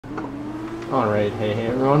Alright, hey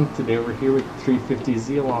everyone, today we're here with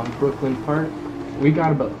 350Z along Brooklyn Park. We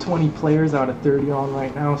got about 20 players out of 30 on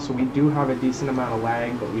right now, so we do have a decent amount of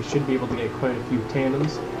lag, but we should be able to get quite a few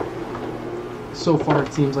tandems. So far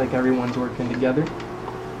it seems like everyone's working together.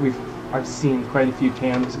 I've seen quite a few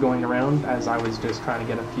tandems going around as I was just trying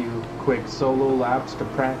to get a few quick solo laps to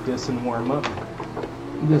practice and warm up.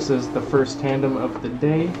 This is the first tandem of the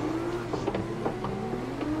day.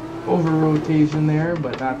 Over rotation there,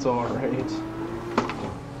 but that's alright.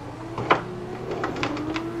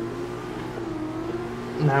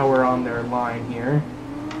 Now we're on their line here.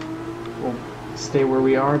 We'll stay where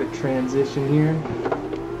we are to transition here.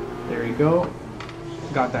 There you go.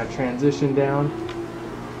 Got that transition down.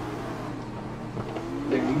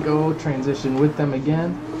 There you go. Transition with them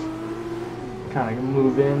again. Kind of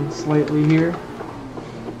move in slightly here.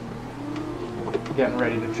 Getting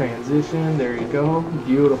ready to transition. There you go.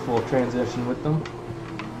 Beautiful transition with them.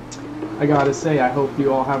 I gotta say, I hope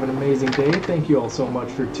you all have an amazing day. Thank you all so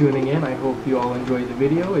much for tuning in. I hope you all enjoyed the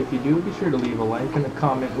video. If you do, be sure to leave a like and a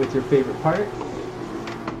comment with your favorite part.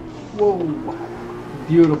 Whoa.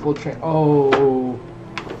 Beautiful oh.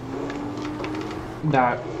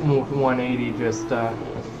 That 180 just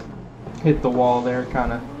hit the wall there.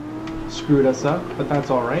 Kind of screwed us up, but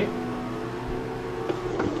that's alright.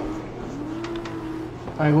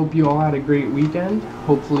 I hope you all had a great weekend.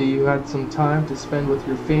 Hopefully you had some time to spend with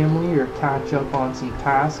your family or catch up on some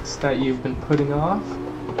tasks that you've been putting off.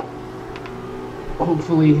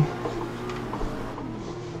 Hopefully,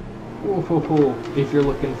 if you're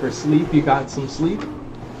looking for sleep, you got some sleep.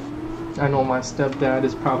 I know my stepdad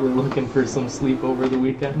is probably looking for some sleep over the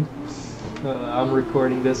weekend. I'm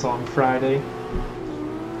recording this on Friday.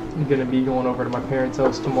 I'm gonna be going over to my parents'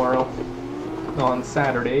 house tomorrow on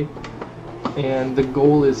Saturday. And the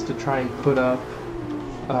goal is to try and put up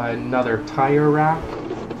another tire rack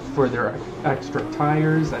for their extra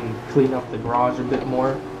tires and clean up the garage a bit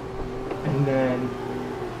more. And then,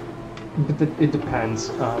 but it depends.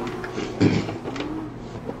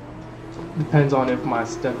 Depends on if my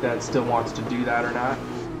stepdad still wants to do that or not.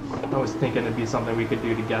 I was thinking it'd be something we could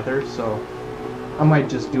do together, so I might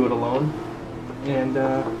just do it alone. And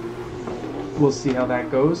we'll see how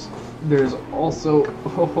that goes. There's also,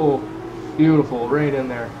 beautiful, right in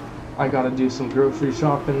there. I gotta do some grocery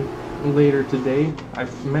shopping later today. I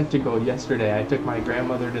meant to go yesterday. I took my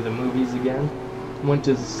grandmother to the movies again. Went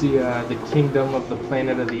to see The Kingdom of the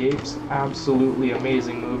Planet of the Apes. Absolutely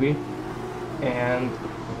amazing movie. And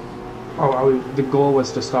the goal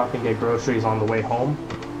was to stop and get groceries on the way home.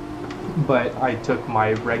 But I took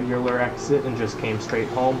my regular exit and just came straight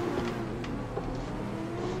home.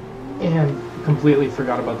 And completely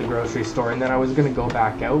forgot about the grocery store. And then I was gonna go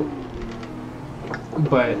back out,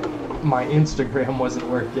 but my Instagram wasn't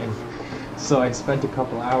working, so I spent a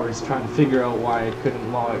couple hours trying to figure out why I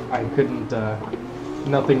couldn't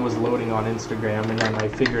nothing was loading on Instagram, and then I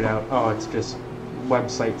figured out, oh, it's just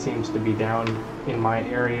website seems to be down in my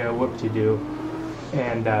area, whoop-de-doo.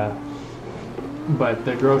 And but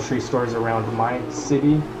the grocery stores around my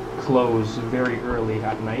city close very early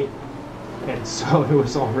at night, and so it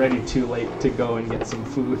was already too late to go and get some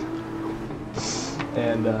food.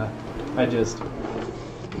 And I just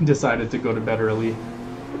decided to go to bed early,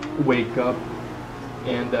 wake up,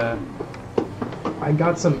 and I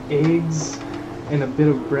got some eggs and a bit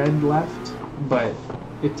of bread left, but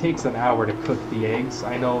it takes an hour to cook the eggs.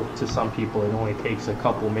 I know to some people it only takes a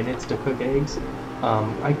couple minutes to cook eggs.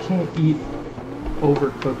 I can't eat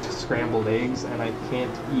overcooked scrambled eggs, and I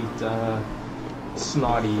can't eat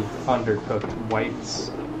snotty undercooked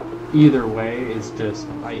whites. Either way is just,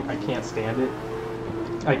 I can't stand it.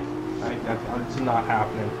 It's not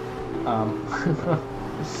happening.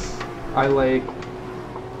 I like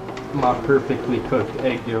my perfectly cooked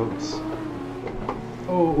egg yolks.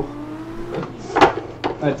 Oh,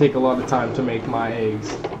 I take a lot of time to make my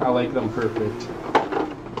eggs. I like them perfect.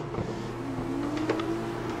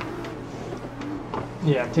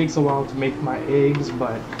 Yeah, it takes a while to make my eggs,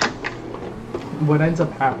 but what ends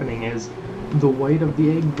up happening is the white of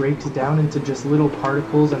the egg breaks down into just little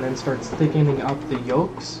particles and then starts thickening up the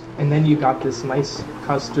yolks, and then you got this nice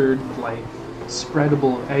custard, like,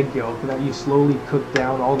 spreadable egg yolk that you slowly cook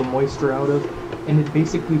down all the moisture out of, and it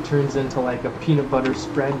basically turns into like a peanut butter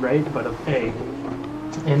spread, right, but of egg.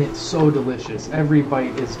 And it's so delicious. Every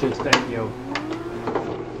bite is just egg yolk.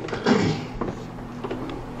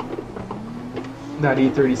 That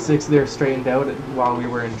E36 there straightened out while we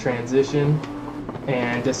were in transition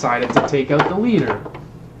and decided to take out the leader.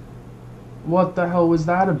 What the hell was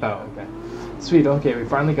that about? Okay. Sweet, okay, we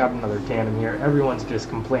finally got another tandem here. Everyone's just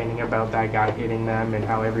complaining about that guy hitting them and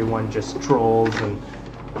how everyone just trolls and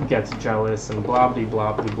gets jealous and blah blah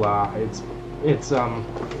blah blah blah. It's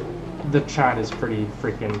the chat is pretty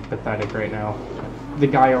freaking pathetic right now. The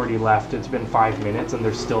guy already left. It's been 5 minutes and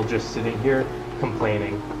they're still just sitting here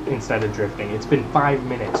complaining instead of drifting. It's been 5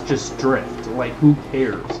 minutes, just drift. Like, who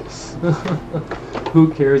cares?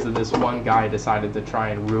 Who cares that this one guy decided to try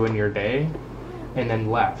and ruin your day and then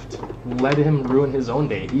left? Let him ruin his own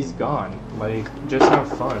day. He's gone. Like, just have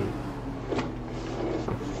fun.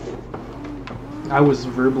 I was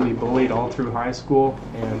verbally bullied all through high school,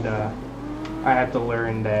 and I had to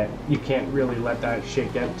learn that you can't really let that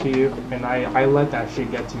shit get to you, and I let that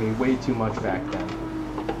shit get to me way too much back then.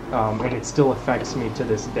 And it still affects me to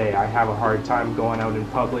this day. I have a hard time going out in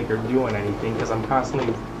public or doing anything because I'm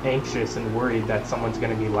constantly anxious and worried that someone's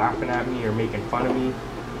going to be laughing at me or making fun of me.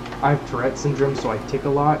 I have Tourette syndrome, so I tick a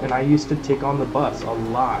lot, and I used to tick on the bus a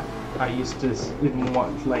lot. I used to,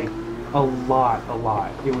 like, a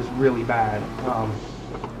lot. It was really bad.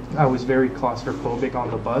 I was very claustrophobic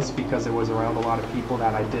on the bus because it was around a lot of people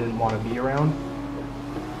that I didn't want to be around.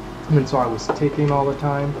 And so I was ticking all the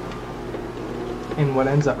time. And what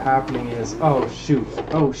ends up happening is, oh shoot.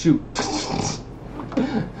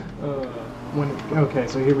 Okay,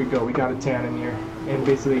 so here we go. We got a tandem here. And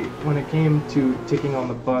basically, when it came to ticking on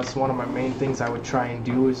the bus, one of my main things I would try and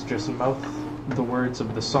do is just mouth the words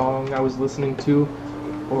of the song I was listening to,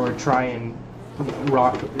 or try and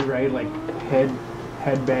rock, right, like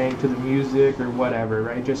headbang to the music or whatever,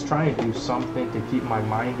 right? Just try and do something to keep my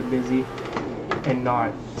mind busy and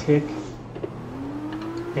not tick.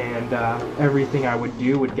 And everything I would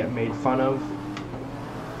do would get made fun of.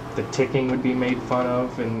 The ticking would be made fun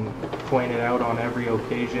of and pointed out on every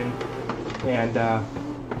occasion. And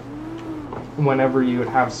whenever you would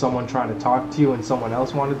have someone trying to talk to you and someone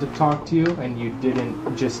else wanted to talk to you and you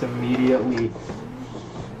didn't just immediately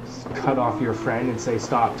cut off your friend and say,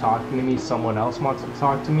 stop talking to me, someone else wants to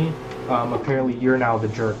talk to me, apparently you're now the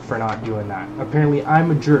jerk for not doing that. Apparently I'm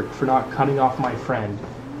a jerk for not cutting off my friend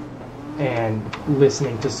and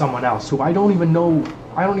listening to someone else who I don't even know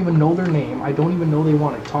their name, I don't even know they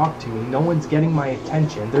want to talk to me, no one's getting my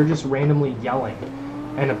attention, they're just randomly yelling.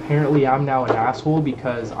 And apparently I'm now an asshole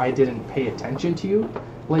because I didn't pay attention to you?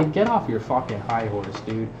 Like, get off your fucking high horse,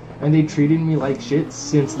 dude. And they treated me like shit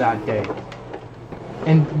since that day.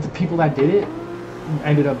 And the people that did it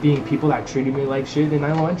ended up being people that treated me like shit in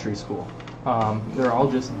elementary school. They're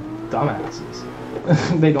all just dumbasses.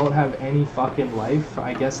 They don't have any fucking life.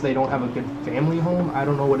 I guess they don't have a good family home. I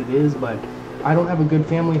don't know what it is, but I don't have a good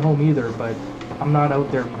family home either, but I'm not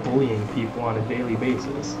out there bullying people on a daily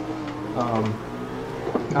basis.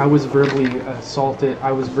 I was verbally assaulted.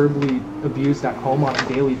 I was verbally abused at home on a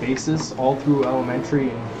daily basis all through elementary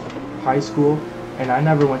and high school. And I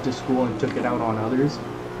never went to school and took it out on others,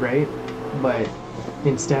 right? But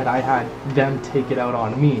instead I had them take it out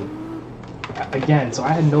on me. Again, so I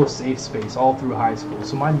had no safe space all through high school.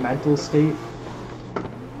 So my mental state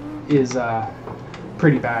is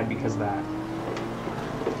pretty bad because of that.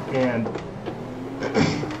 And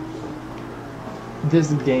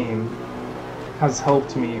this game has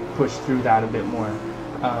helped me push through that a bit more.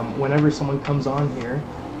 Whenever someone comes on here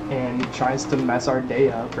and tries to mess our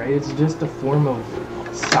day up, right? It's just a form of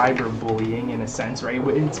cyberbullying in a sense, right?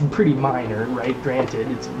 It's pretty minor, right?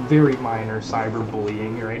 Granted, it's very minor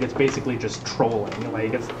cyberbullying, right? It's basically just trolling.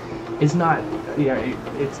 Like, it's not, yeah,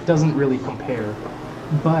 it doesn't really compare.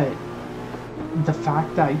 But the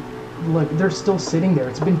fact that, look, they're still sitting there.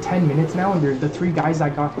 It's been 10 minutes now, and the three guys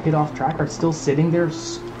that got hit off track are still sitting there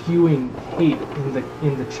spewing hate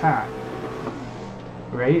in the chat.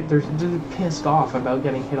 Right? They're pissed off about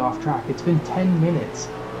getting hit off track. It's been 10 minutes,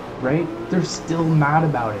 right? They're still mad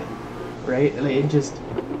about it, right? It just,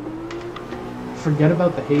 forget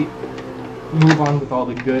about the hate, move on with all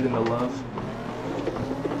the good and the love,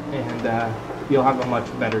 and you'll have a much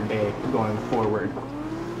better day going forward,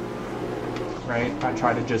 right? I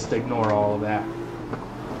try to just ignore all of that,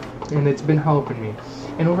 and it's been helping me.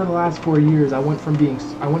 And over the last 4 years, I went from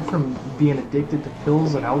being addicted to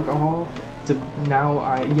pills and alcohol to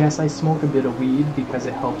now, yes, I smoke a bit of weed because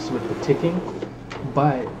it helps with the ticking,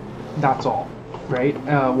 but that's all, right?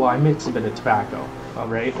 Well, I mix a bit of tobacco, all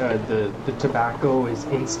right? The tobacco is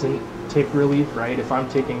instant tick relief, right? If I'm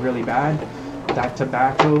ticking really bad, that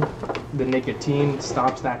tobacco, the nicotine,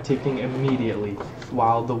 stops that ticking immediately,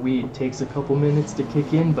 while the weed takes a couple minutes to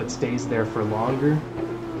kick in, but stays there for longer.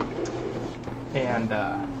 And,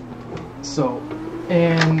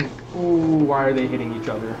 why are they hitting each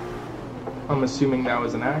other? I'm assuming that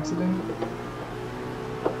was an accident.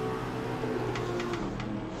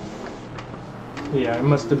 Yeah, it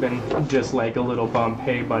must have been just like a little bump.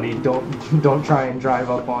 Hey buddy, don't try and drive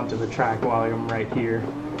up onto the track while I'm right here.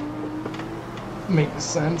 Makes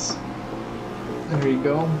sense. There you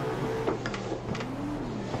go.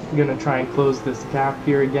 I'm gonna try and close this gap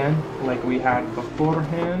here again, like we had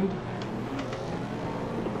beforehand.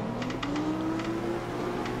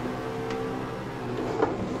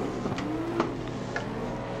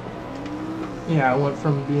 Yeah, I went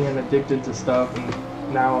from being addicted to stuff,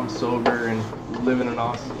 and now I'm sober and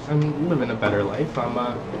I'm living a better life.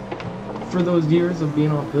 For those years of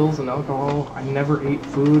being on pills and alcohol, I never ate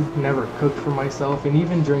food, never cooked for myself, and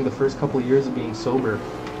even during the first couple of years of being sober,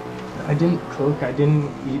 I didn't cook, I didn't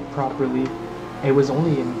eat properly. It was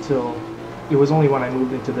only when I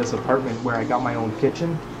moved into this apartment where I got my own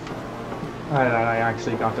kitchen that I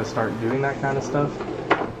actually got to start doing that kind of stuff.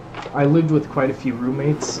 I lived with quite a few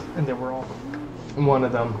roommates, and one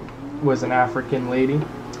of them was an African lady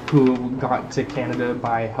who got to Canada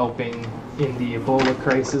by helping in the Ebola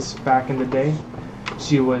crisis back in the day.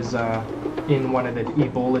 She was in one of the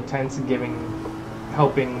Ebola tents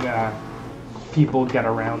helping people get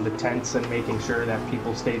around the tents and making sure that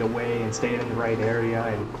people stayed away and stayed in the right area,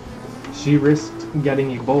 and she risked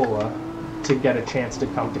getting Ebola to get a chance to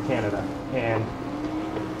come to Canada. And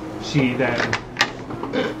she then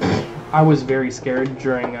I was very scared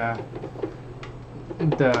during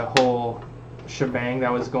the whole shebang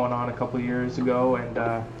that was going on a couple years ago, and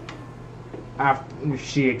after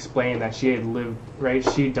she explained that she had lived, right,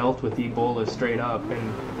 she dealt with Ebola straight up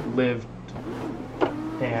and lived,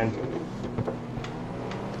 and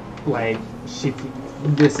like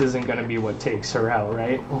this isn't gonna be what takes her out,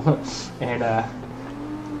 right? And I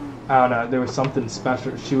don't know, there was something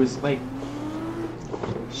special. She was like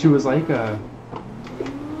a,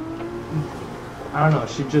 I don't know,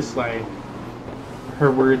 she just like,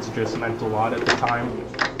 her words just meant a lot at the time.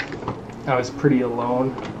 I was pretty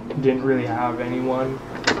alone, didn't really have anyone,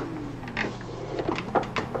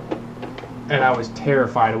 and I was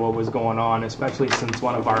terrified of what was going on, especially since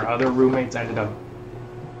one of our other roommates ended up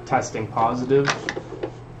testing positive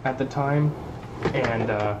at the time, and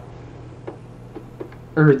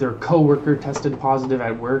or their coworker tested positive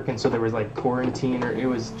at work, and so there was like quarantine, or it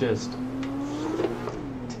was just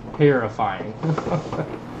terrifying.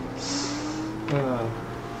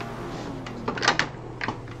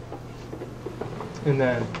 And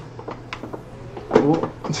then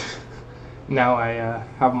now I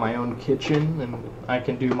have my own kitchen, and I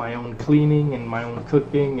can do my own cleaning and my own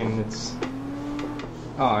cooking, and it's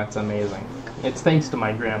amazing. It's thanks to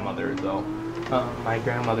my grandmother, though. My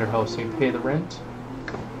grandmother helps me pay the rent.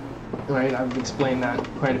 Right, I've explained that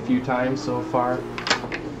quite a few times so far.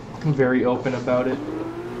 I'm very open about it.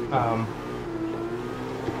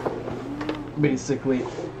 Basically,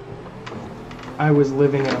 I was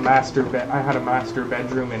living in I had a master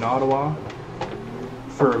bedroom in Ottawa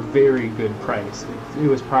for a very good price. It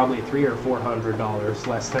was probably $300 or $400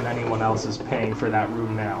 less than anyone else is paying for that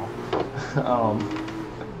room now.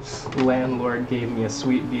 Landlord gave me a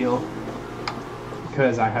sweet deal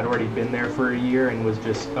because I had already been there for a year and was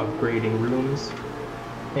just upgrading rooms,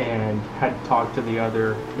 and had talked to the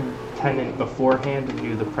other tenant beforehand and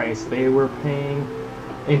knew the price they were paying,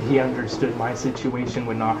 and he understood my situation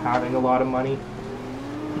with not having a lot of money,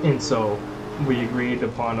 and so we agreed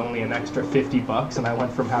upon only an extra $50, and I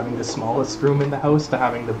went from having the smallest room in the house to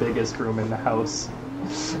having the biggest room in the house.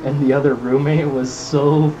 And the other roommate was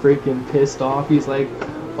so freaking pissed off. He's like,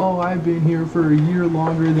 "Oh, I've been here for a year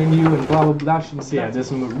longer than you," and blah blah blah. Yeah,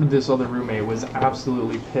 this other roommate was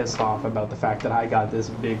absolutely pissed off about the fact that I got this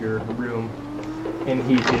bigger room, and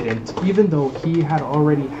he didn't, even though he had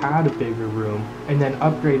already had a bigger room and then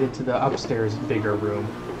upgraded to the upstairs bigger room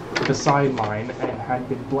beside mine, and had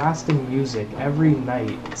been blasting music every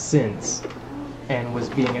night since, and was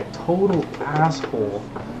being a total asshole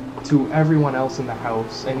to everyone else in the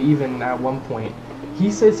house. And even at one point,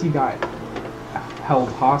 he says he got held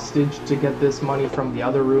hostage to get this money from the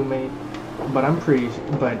other roommate,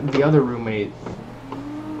 but the other roommate,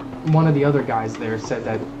 one of the other guys there, said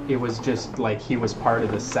that it was just like he was part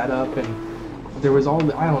of the setup, and there was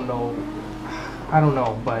I don't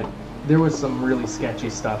know, but there was some really sketchy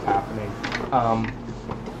stuff happening,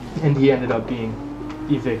 and he ended up being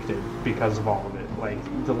evicted because of all of it. Like,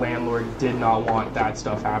 the landlord did not want that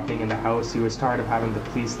stuff happening in the house. He was tired of having the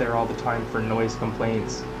police there all the time for noise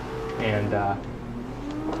complaints, and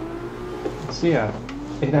so yeah,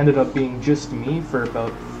 it ended up being just me for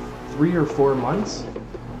about 3 or 4 months,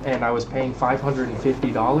 and I was paying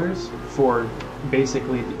 $550 for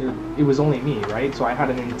basically, it was only me, right? So I had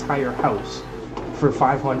an entire house for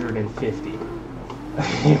 $550.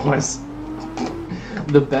 It was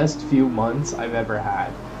the best few months I've ever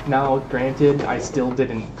had. Now, granted, I still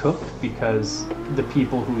didn't cook because the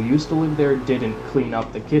people who used to live there didn't clean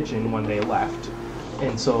up the kitchen when they left.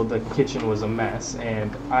 And so the kitchen was a mess,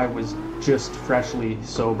 and I was just freshly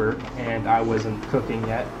sober, and I wasn't cooking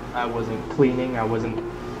yet. I wasn't cleaning. I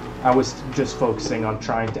was just focusing on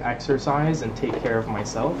trying to exercise and take care of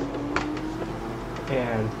myself.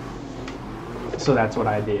 And so that's what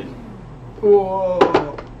I did. Whoa.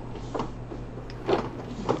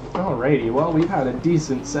 Alrighty, well, we've had a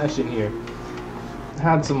decent session here.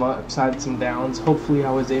 Had some ups, had some downs. Hopefully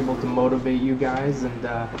I was able to motivate you guys and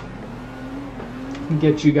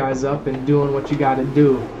get you guys up and doing what you gotta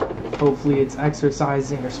do. Hopefully it's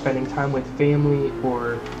exercising or spending time with family,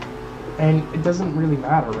 and it doesn't really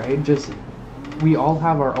matter, right? Just, we all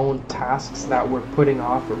have our own tasks that we're putting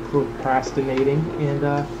off or procrastinating,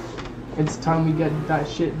 and it's time we get that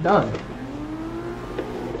shit done.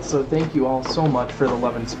 So thank you all so much for the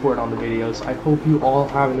love and support on the videos. I hope you all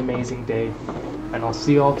have an amazing day, and I'll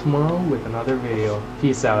see you all tomorrow with another video.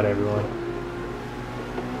 Peace out, everyone.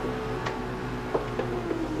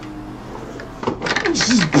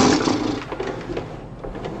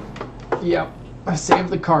 Yep, I saved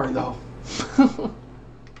the car though.